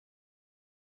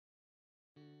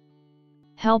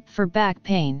Help for back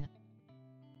pain.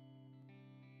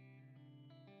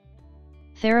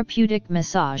 Therapeutic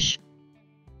massage.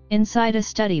 Inside a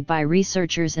study by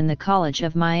researchers in the College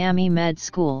of Miami Med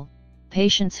School,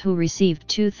 patients who received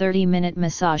 2 30-minute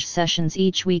massage sessions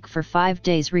each week for 5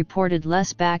 days reported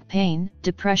less back pain,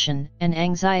 depression, and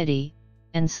anxiety,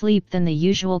 and sleep than the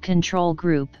usual control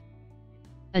group.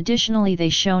 Additionally, they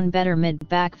shown better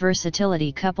mid-back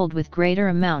versatility coupled with greater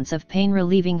amounts of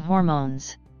pain-relieving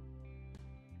hormones.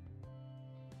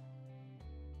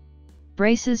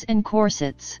 Braces and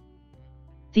corsets.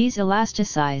 These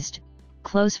elasticized,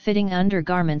 close-fitting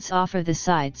undergarments offer the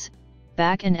sides,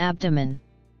 back and abdomen.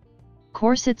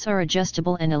 Corsets are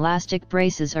adjustable and elastic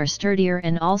braces are sturdier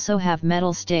and also have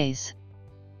metal stays.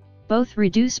 Both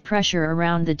reduce pressure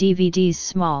around the DVD's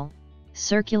small,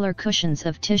 circular cushions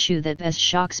of tissue that pass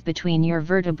shocks between your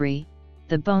vertebrae,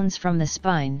 the bones from the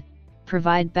spine,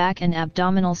 provide back and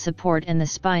abdominal support and the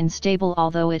spine stable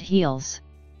although it heals.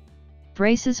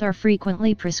 Braces are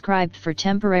frequently prescribed for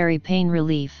temporary pain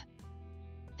relief.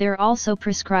 They're also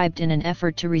prescribed in an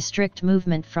effort to restrict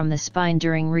movement from the spine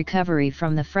during recovery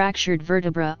from the fractured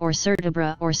vertebra or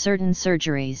certain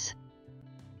surgeries.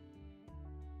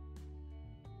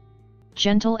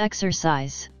 Gentle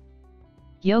exercise.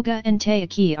 Yoga and Tai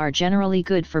Chi are generally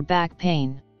good for back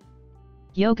pain.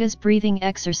 Yoga's breathing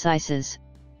exercises,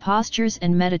 postures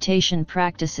and meditation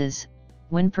practices,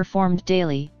 when performed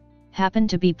daily, happen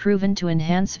to be proven to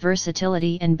enhance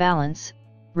versatility and balance,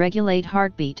 regulate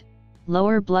heartbeat,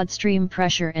 lower bloodstream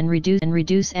pressure and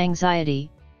reduce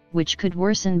anxiety, which could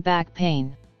worsen back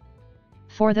pain.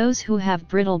 For those who have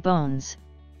brittle bones,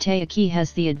 Tai Chi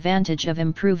has the advantage of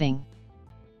improving.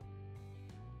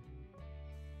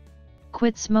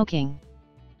 Quit smoking.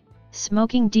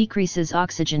 Smoking decreases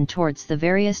oxygen towards the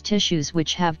various tissues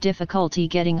which have difficulty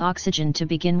getting oxygen to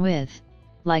begin with,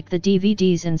 like the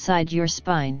DVDs inside your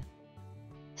spine.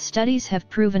 Studies have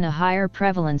proven a higher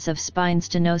prevalence of spine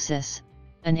stenosis,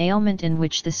 an ailment in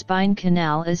which the spine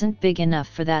canal isn't big enough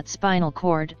for that spinal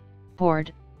cord,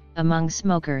 among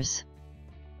smokers.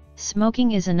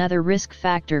 Smoking is another risk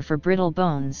factor for brittle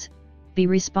bones, be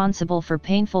responsible for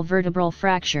painful vertebral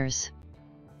fractures.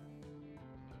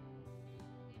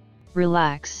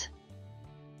 Relax.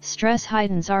 Stress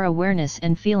heightens our awareness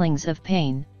and feelings of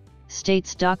pain,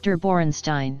 states Dr.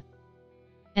 Borenstein.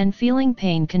 And feeling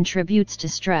pain contributes to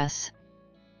stress.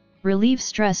 Relieve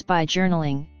stress by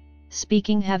journaling,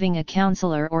 speaking, having a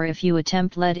counselor, or if you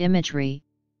attempt lead imagery,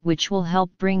 which will help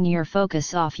bring your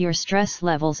focus off your stress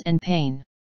levels and pain.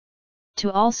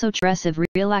 To also progressive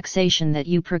relaxation that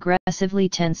you progressively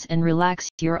tense and relax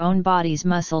your own body's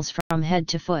muscles from head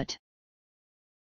to foot.